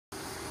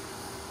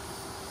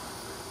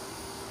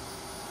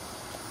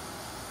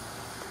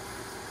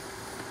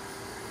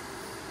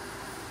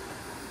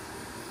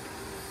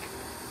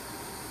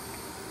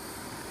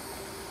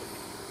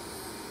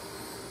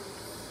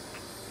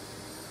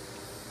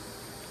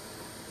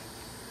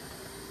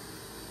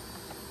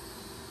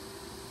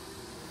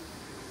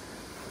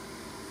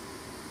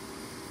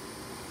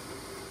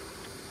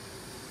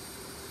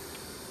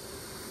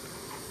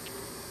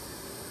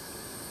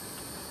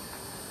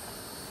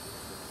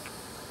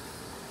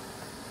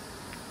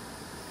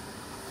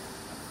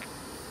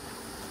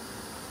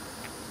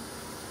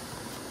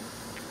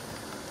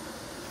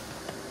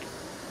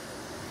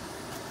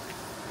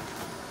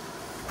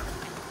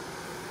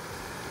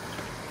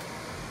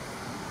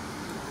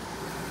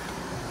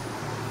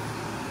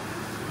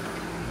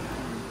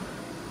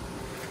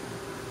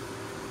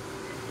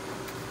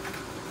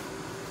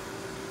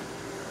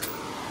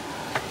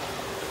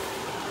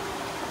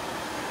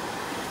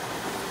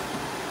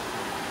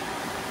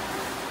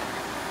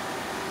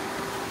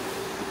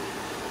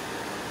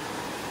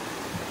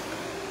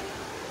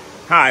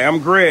Hi, I'm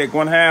Greg,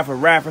 one half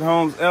of Radford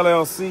Homes,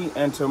 LLC,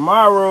 and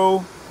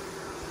tomorrow,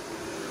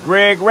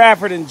 Greg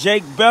Radford and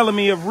Jake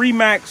Bellamy of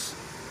Remax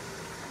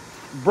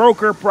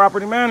Broker,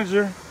 property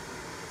manager,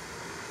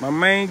 my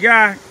main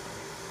guy,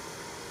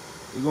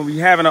 we're going to be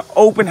having an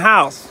open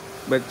house.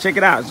 But check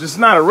it out, it's just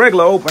not a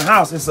regular open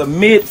house, it's a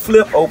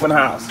mid-flip open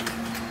house,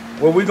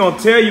 where we're going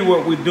to tell you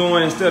what we're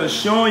doing instead of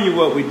showing you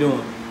what we're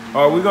doing.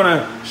 Or we're going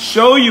to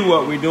show you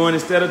what we're doing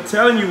instead of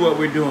telling you what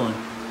we're doing.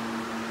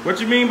 What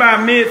you mean by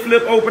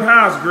mid-flip open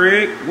house,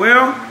 Greg?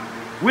 Well,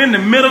 we're in the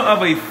middle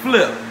of a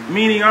flip,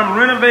 meaning I'm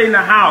renovating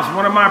a house.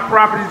 One of my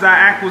properties I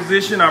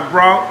acquisition, I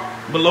brought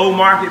below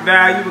market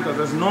value because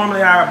that's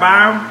normally how I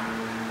buy them,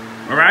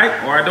 all right?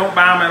 Or I don't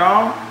buy them at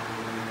all.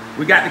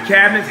 We got the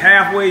cabinets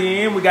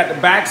halfway in. We got the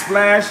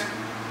backsplash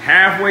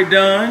halfway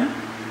done,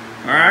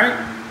 all right?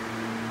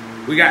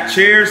 We got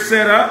chairs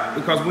set up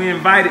because we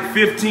invited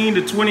 15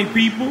 to 20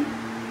 people,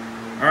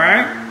 all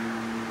right?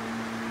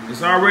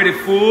 It's already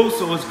full,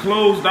 so it's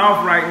closed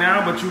off right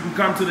now, but you can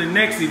come to the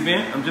next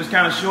event. I'm just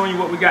kind of showing you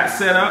what we got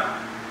set up.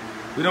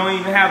 We don't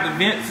even have the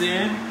vents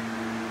in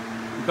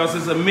because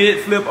it's a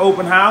mid-flip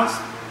open house.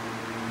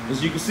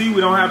 As you can see,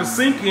 we don't have the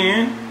sink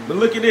in, but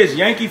look at this,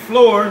 Yankee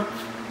floor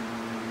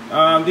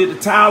did the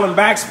tile and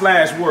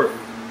backsplash work.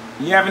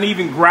 You haven't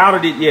even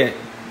grouted it yet,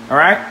 all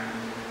right?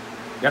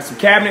 Got some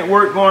cabinet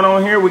work going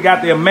on here. We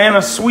got the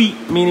Amana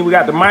suite, meaning we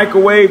got the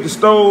microwave, the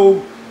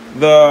stove,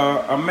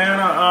 the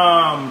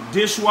Amana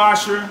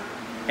dishwasher,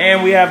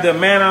 and we have the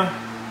Amana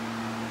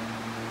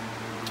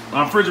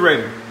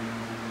refrigerator.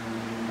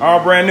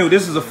 All brand new.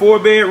 This is a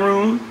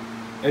 4-bedroom.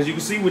 As you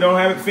can see, we don't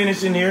have it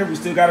finished in here. We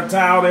still got a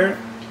tile there.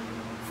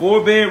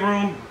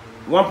 4-bedroom,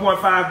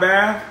 1.5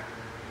 bath.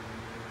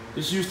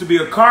 This used to be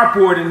a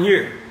carport in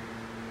here.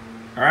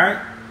 All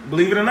right?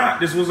 Believe it or not,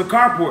 this was a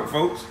carport,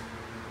 folks.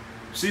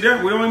 See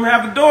there? We don't even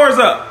have the doors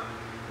up.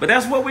 But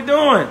that's what we're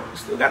doing. We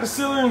still got the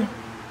ceiling.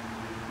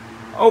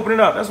 Open it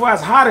up. That's why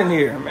it's hot in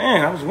here.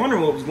 Man, I was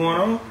wondering what was going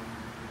on.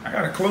 I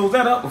got to close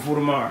that up before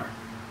tomorrow.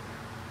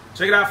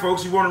 Check it out,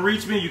 folks. You want to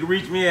reach me, you can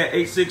reach me at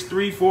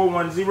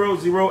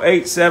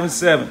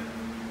 863-410-0877.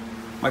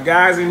 My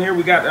guys in here,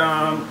 we got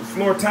the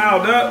floor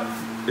tiled up.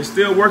 They're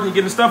still working,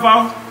 getting the stuff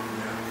off.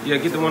 Yeah,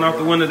 get the one off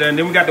the window there. And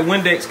then we got the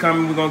Windex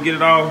coming. We're going to get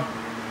it all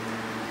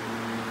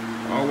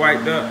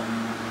wiped up.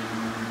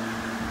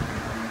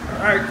 All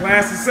right,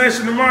 class in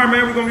session tomorrow,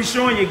 man. We're going to be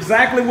showing you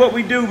exactly what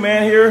we do,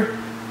 man, here.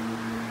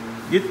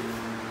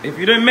 If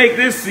you didn't make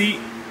this seat,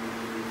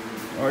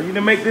 or you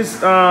didn't make this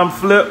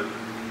flip,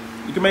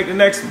 you can make the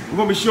next one. We're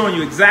going to be showing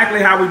you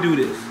exactly how we do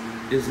this.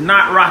 It's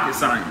not rocket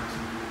science.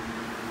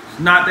 It's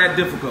not that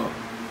difficult.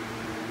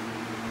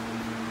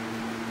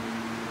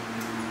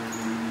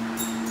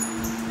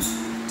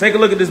 Take a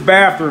look at this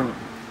bathroom.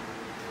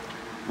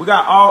 We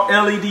got all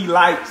LED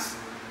lights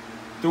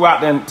throughout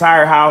the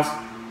entire house.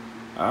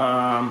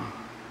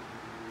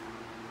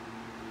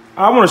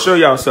 I want to show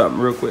y'all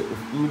something real quick.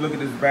 Let me look at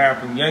this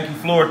bathroom. Yankee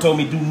Floor told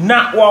me, do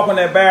not walk on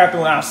that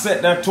bathroom. I'll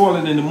set that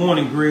toilet in the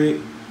morning,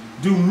 Greg.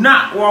 Do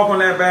not walk on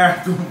that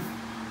bathroom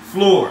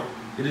floor.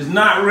 It is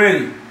not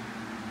ready.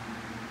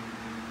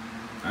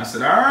 I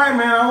said, all right,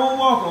 man, I won't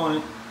walk on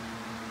it.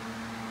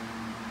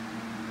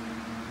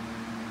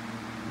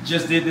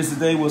 Just did this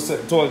today. We'll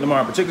set the toilet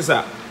tomorrow. But check this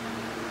out.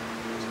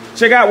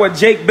 Check out what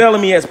Jake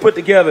Bellamy has put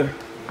together.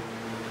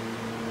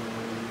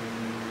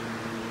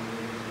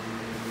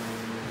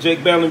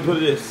 Jake Bellamy put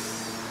this.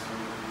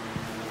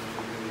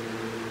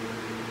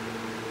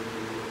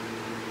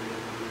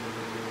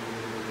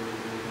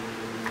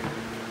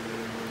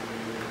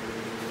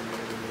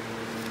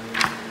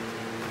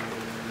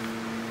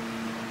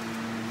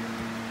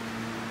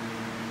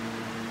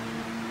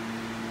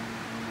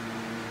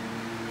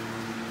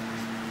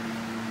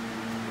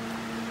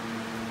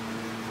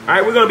 All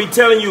right, we're going to be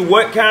telling you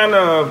what kind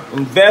of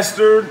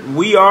investor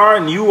we are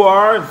and you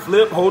are,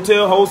 flip,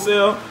 hotel,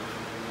 wholesale,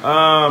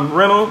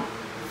 rental,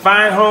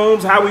 find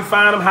homes, how we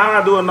find them, how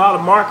I do a lot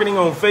of marketing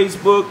on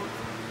Facebook.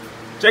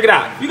 Check it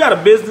out. If you got a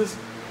business,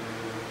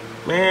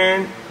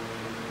 man,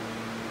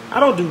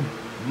 I don't do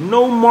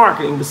no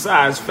marketing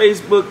besides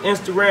Facebook,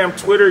 Instagram,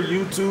 Twitter,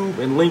 YouTube,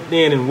 and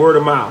LinkedIn and word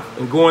of mouth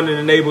and going in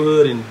the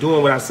neighborhood and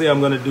doing what I say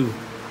I'm going to do.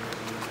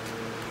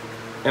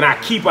 And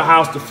I keep a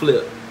house to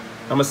flip.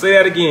 I'm going to say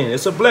that again.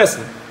 It's a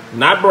blessing.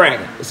 Not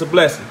bragging. It's a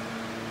blessing.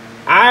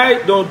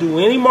 I don't do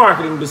any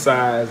marketing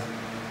besides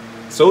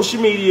social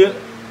media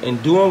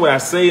and doing what I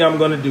say I'm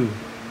going to do.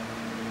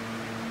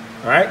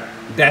 All right?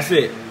 That's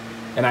it.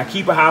 And I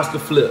keep a house to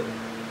flip.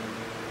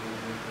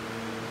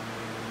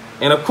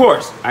 And of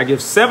course, I give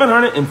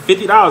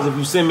 $750 if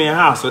you send me a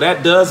house. So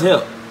that does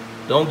help.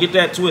 Don't get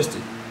that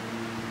twisted.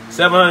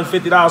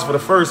 $750 for the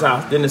first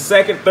house. Then the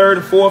second, third,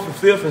 and fourth, and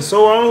fifth, and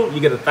so on,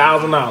 you get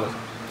 $1,000.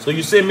 So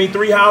you send me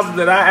 3 houses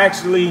that I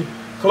actually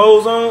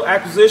close on,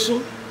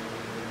 acquisition,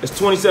 it's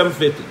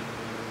 $2,750.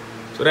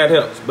 So that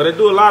helps. But I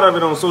do a lot of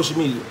it on social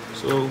media.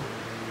 So,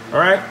 all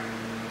right.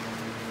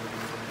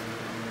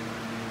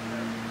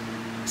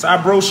 It's our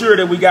brochure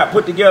that we got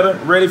put together,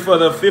 ready for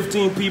the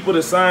 15 people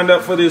that signed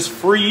up for this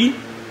free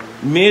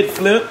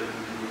mid-flip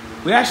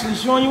We're actually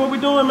showing you what we're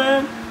doing,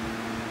 man.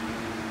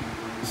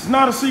 It's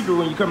not a secret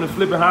when you come to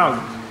flipping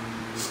houses.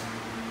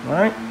 All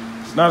right?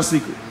 It's not a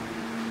secret.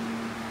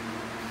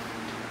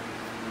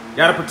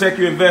 Got to protect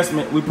your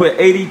investment. We put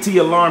ADT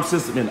alarm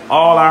system in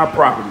all our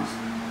properties.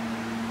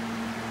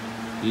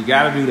 You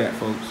got to do that,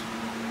 folks.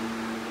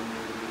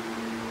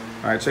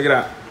 All right, check it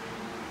out.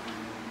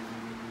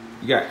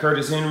 You got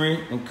Curtis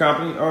Henry and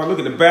company. Oh, look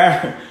at the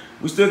back.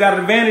 We still got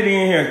the vanity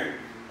in here.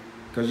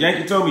 Because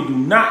Yankee told me, do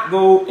not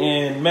go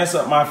and mess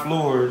up my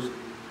floors,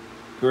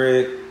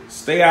 Greg.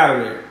 Stay out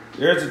of there.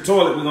 There's a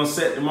toilet we're going to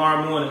set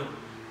tomorrow morning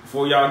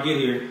before y'all get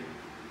here.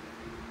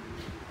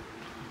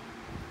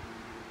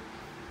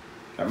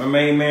 Got my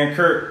main man,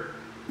 Kurt.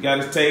 Got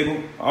his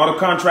table. All the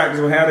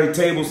contractors will have their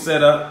table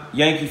set up.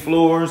 Yankee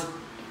floors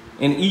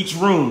in each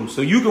room.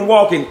 So you can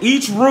walk in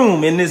each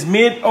room in this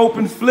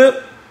mid-open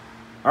flip.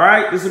 All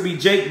right, this will be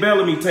Jake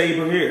Bellamy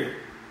table here.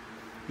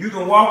 You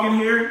can walk in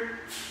here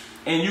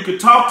and you can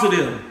talk to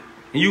them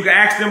and you can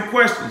ask them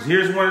questions.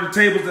 Here's one of the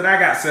tables that I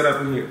got set up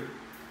in here.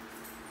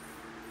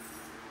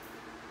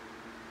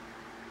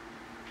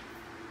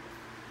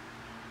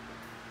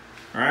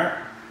 All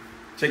right,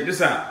 check this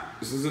out.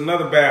 This is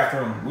another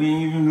bathroom. We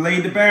ain't even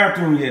laid the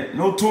bathroom yet.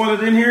 No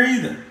toilet in here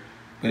either.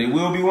 But it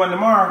will be one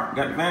tomorrow.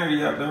 Got the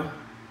vanity up though.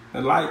 The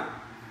light.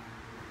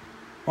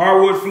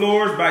 Hardwood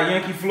floors by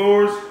Yankee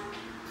Floors.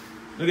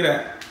 Look at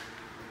that.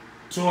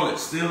 Toilet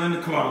still in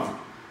the closet.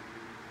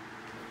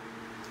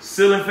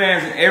 Ceiling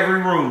fans in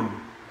every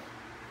room.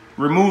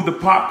 Remove the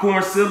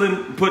popcorn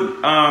ceiling.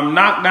 Put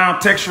knockdown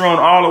texture on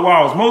all the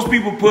walls. Most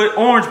people put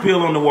orange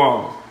peel on the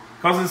walls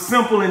because it's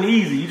simple and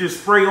easy. You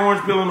just spray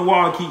orange peel on the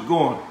wall and keep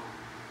going.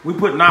 We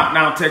put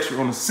knockdown texture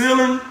on the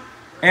ceiling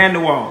and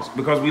the walls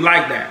because we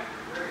like that.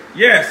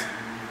 Yes. Is it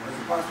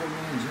possible me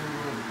and Jim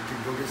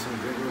can go get some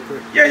drink real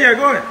quick? Yeah,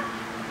 go ahead.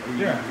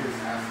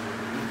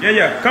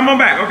 Yeah. Come on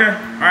back, okay?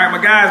 All right, my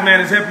guys,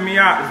 man, is helping me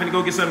out. They're finna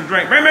go get something to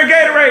drink. Bring me a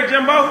Gatorade,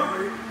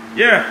 Jimbo.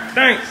 Yeah,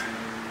 thanks.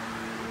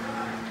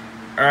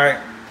 All right,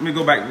 let me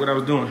go back to what I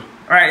was doing.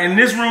 All right, in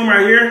this room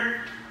right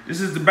here, this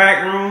is the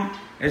back room.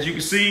 As you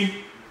can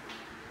see,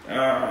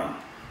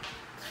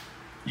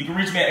 you can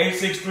reach me at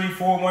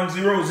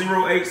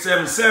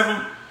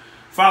 863-410-0877.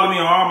 Follow me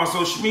on all my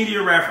social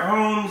media, Radford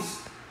Homes,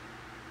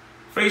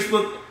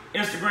 Facebook,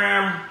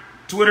 Instagram,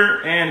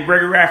 Twitter, and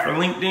Gregory Radford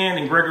LinkedIn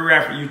and Gregory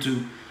Radford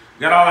YouTube.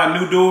 Got all our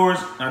new doors,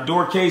 our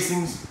door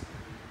casings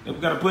that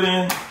we got to put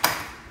in.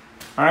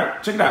 All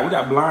right, check it out. We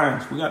got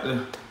blinds. We got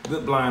the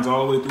good blinds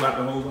all the way throughout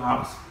the whole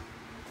house.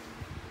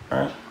 All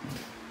right.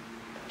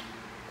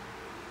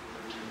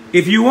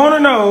 If you want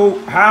to know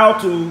how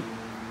to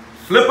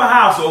flip a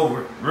house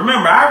over,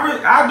 remember,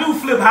 I do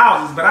flip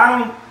houses, but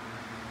I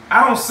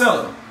don't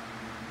sell them.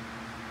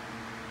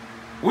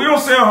 We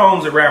don't sell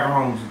homes at Radford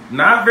Homes,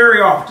 not very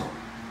often.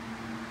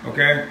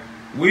 Okay,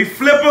 we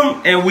flip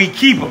them and we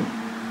keep them.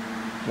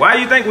 Why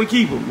do you think we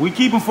keep them? We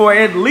keep them for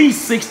at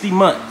least 60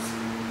 months.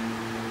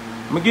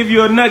 I'm gonna give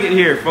you a nugget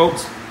here,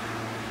 folks.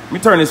 Let me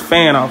turn this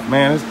fan off,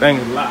 man. This thing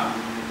is loud.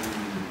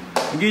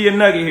 I'll give you a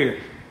nugget here.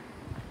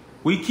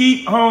 We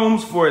keep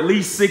homes for at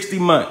least 60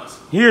 months.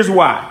 Here's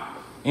why.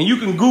 And you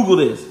can Google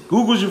this.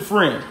 Google's your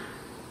friend.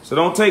 So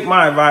don't take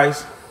my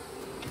advice.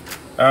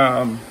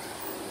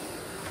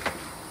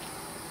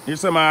 Here's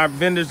some of our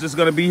vendors that's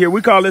gonna be here.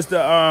 We call this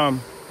the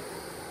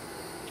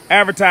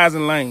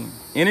advertising lane.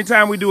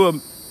 Anytime we do a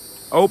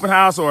open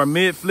house or a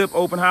mid-flip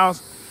open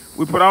house,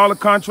 we put all the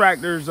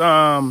contractors,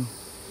 all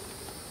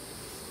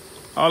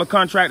the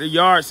contractor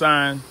yard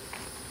sign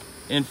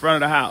in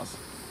front of the house.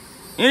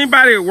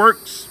 Anybody that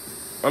works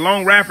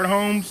along Radford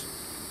Homes,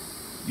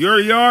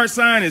 your yard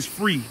sign is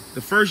free.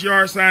 The first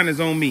yard sign is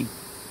on me.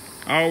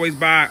 I always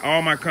buy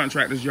all my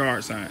contractors'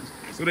 yard signs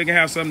so they can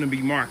have something to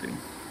be marketing.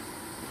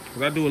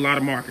 Because I do a lot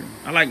of marketing.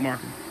 I like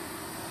marketing.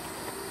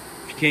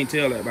 If you can't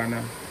tell that by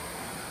now.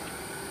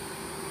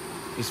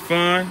 It's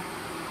fun.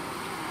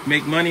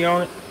 Make money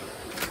on it.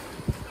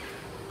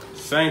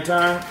 Same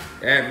time,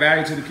 add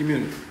value to the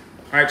community.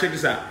 All right, check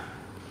this out.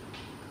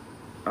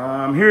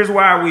 Here's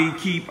why we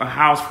keep a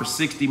house for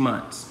 60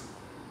 months.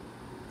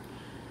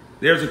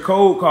 There's a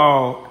code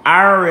called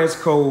IRS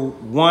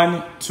Code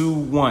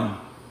 121,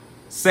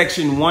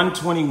 Section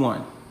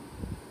 121.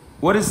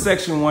 What is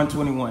Section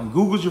 121?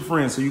 Google's your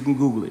friend, so you can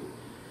Google it.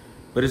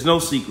 But it's no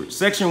secret.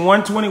 Section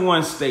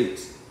 121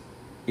 states,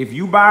 if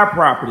you buy a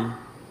property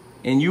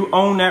and you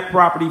own that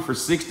property for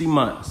 60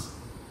 months,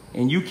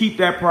 and you keep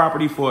that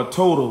property for a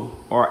total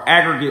or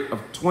aggregate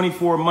of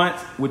 24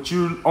 months, with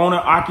your owner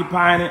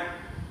occupying it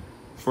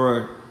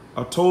for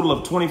a total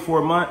of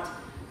 24 months,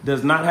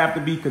 does not have to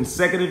be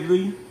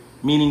consecutively,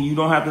 meaning you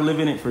don't have to live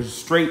in it for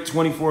straight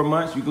 24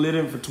 months. You can live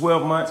in it for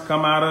 12 months,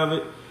 come out of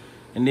it,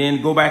 and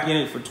then go back in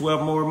it for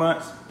 12 more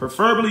months.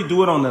 Preferably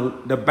do it on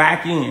the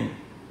back end,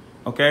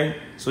 okay?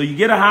 So you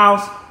get a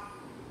house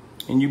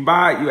and you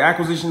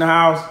acquisition the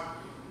house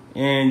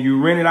and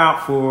you rent it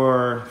out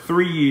for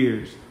 3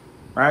 years.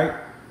 Right?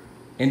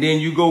 And then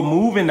you go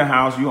move in the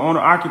house, you owner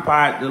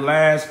occupied the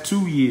last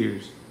 2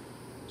 years.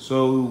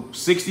 So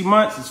 60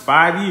 months is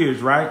 5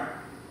 years, right?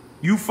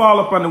 you fall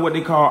up under what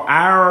they call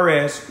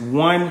IRS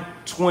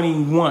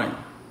 121.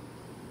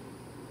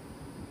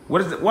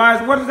 What is it?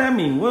 What does that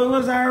mean? What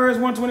is IRS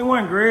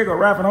 121, Greg or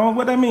Radford Homes?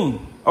 What that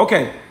mean?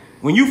 Okay,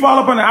 when you fall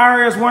up under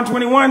IRS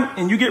 121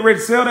 and you get ready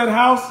to sell that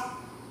house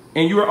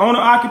and you're owner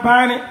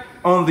occupying it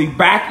on the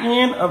back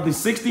end of the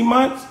 60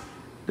 months,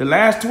 the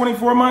last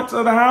 24 months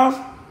of the house,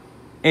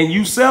 and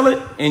you sell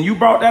it and you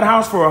bought that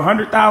house for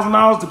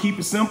 $100,000 to keep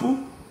it simple,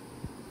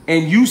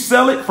 and you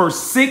sell it for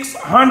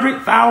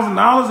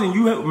 $600,000 and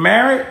you have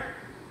married,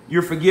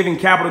 you're forgiving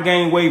capital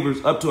gain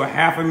waivers up to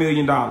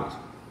 $500,000.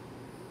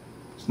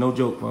 It's no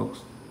joke, folks.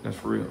 That's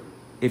for real.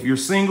 If you're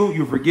single,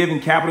 you're forgiving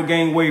capital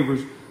gain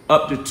waivers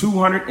up to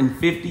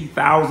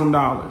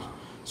 $250,000.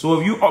 So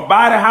if you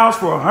buy the house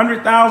for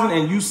 $100,000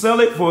 and you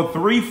sell it for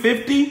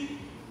 $350,000,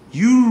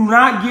 you do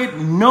not get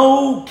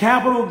no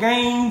capital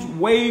gains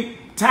waive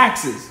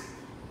taxes.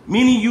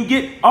 Meaning you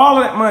get all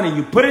of that money,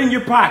 you put it in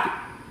your pocket,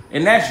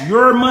 and that's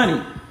your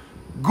money.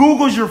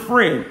 Google's your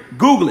friend.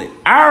 Google it.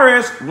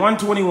 IRS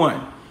 121.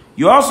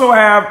 You also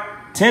have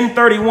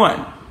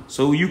 1031.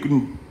 So you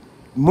can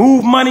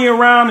move money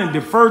around and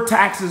defer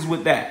taxes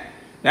with that.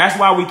 That's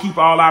why we keep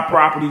all our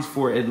properties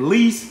for at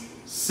least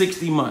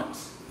 60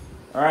 months.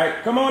 All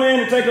right, come on in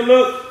and take a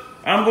look.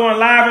 I'm going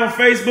live on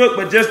Facebook,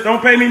 but just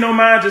don't pay me no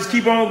mind. Just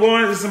keep on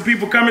going. There's some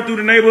people coming through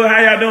the neighborhood. How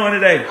y'all doing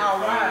today? All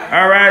right.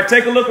 All right,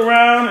 take a look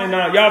around. And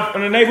y'all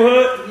in the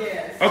neighborhood?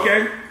 Yes.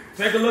 Okay,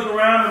 take a look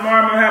around.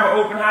 Tomorrow I'm going to have an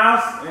open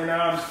house. And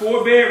it's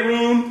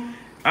 4-bedroom,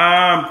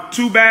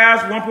 2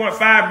 baths, 1.5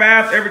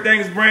 baths.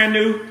 Everything is brand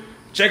new.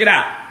 Check it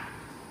out.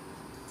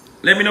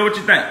 Let me know what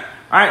you think.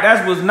 All right,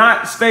 that was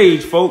not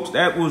staged, folks.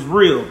 That was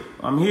real.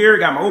 I'm here,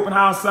 got my open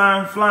house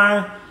sign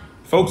flying.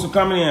 Folks are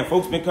coming in.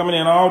 Folks been coming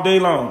in all day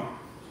long.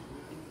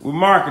 We're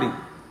marketing.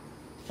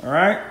 All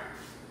right.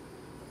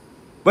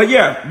 But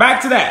yeah,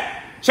 back to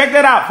that. Check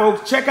that out,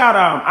 folks. Check out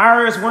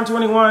IRS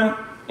 121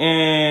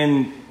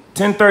 and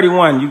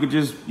 1031. You could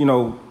just,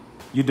 you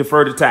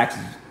defer the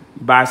taxes.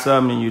 You buy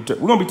something and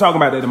we're going to be talking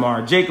about that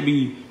tomorrow. Jake will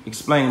be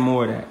explaining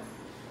more of that.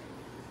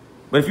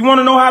 But if you want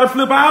to know how to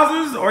flip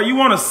houses, or you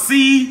want to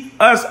see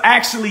us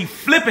actually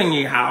flipping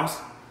your house,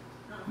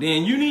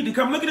 then you need to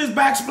come. Look at this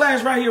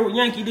backsplash right here what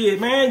Yankee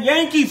did, man.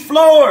 Yankee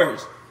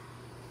Floors.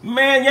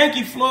 Man,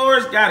 Yankee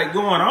Floors got it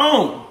going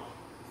on.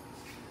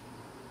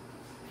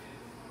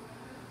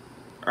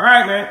 All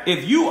right, man.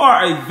 If you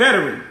are a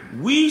veteran,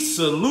 we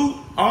salute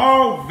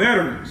all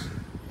veterans.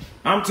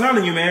 I'm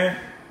telling you, man.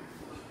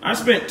 I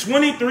spent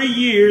 23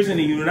 years in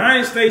the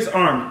United States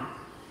Army.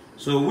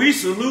 So we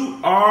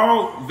salute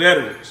all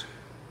veterans.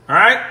 All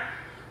right?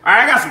 All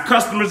right, I got some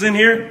customers in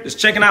here that's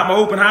checking out my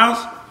open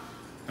house,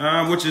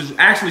 which is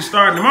actually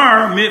starting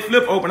tomorrow,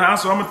 mid-flip open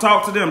house, so I'm going to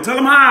talk to them. Tell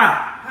them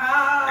hi.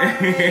 Hi.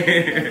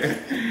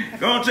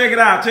 Go and check it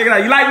out. Check it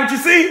out. You like what you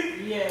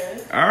see?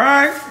 Yes. All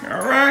right.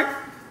 All right.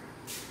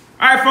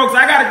 All right, folks,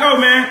 I got to go,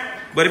 man.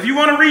 But if you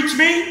want to reach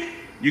me,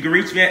 you can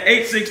reach me at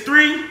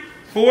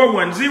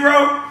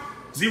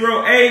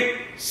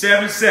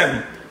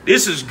 863-410-0877.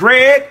 This is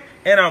Greg,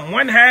 and I'm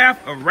one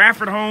half of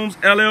Radford Homes,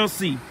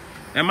 LLC.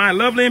 And my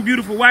lovely and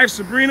beautiful wife,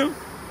 Sabrina,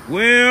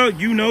 well,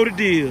 you know the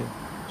deal.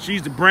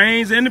 She's the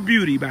brains and the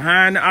beauty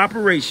behind the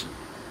operation.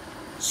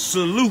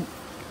 Salute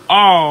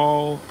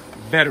all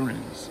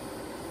veterans.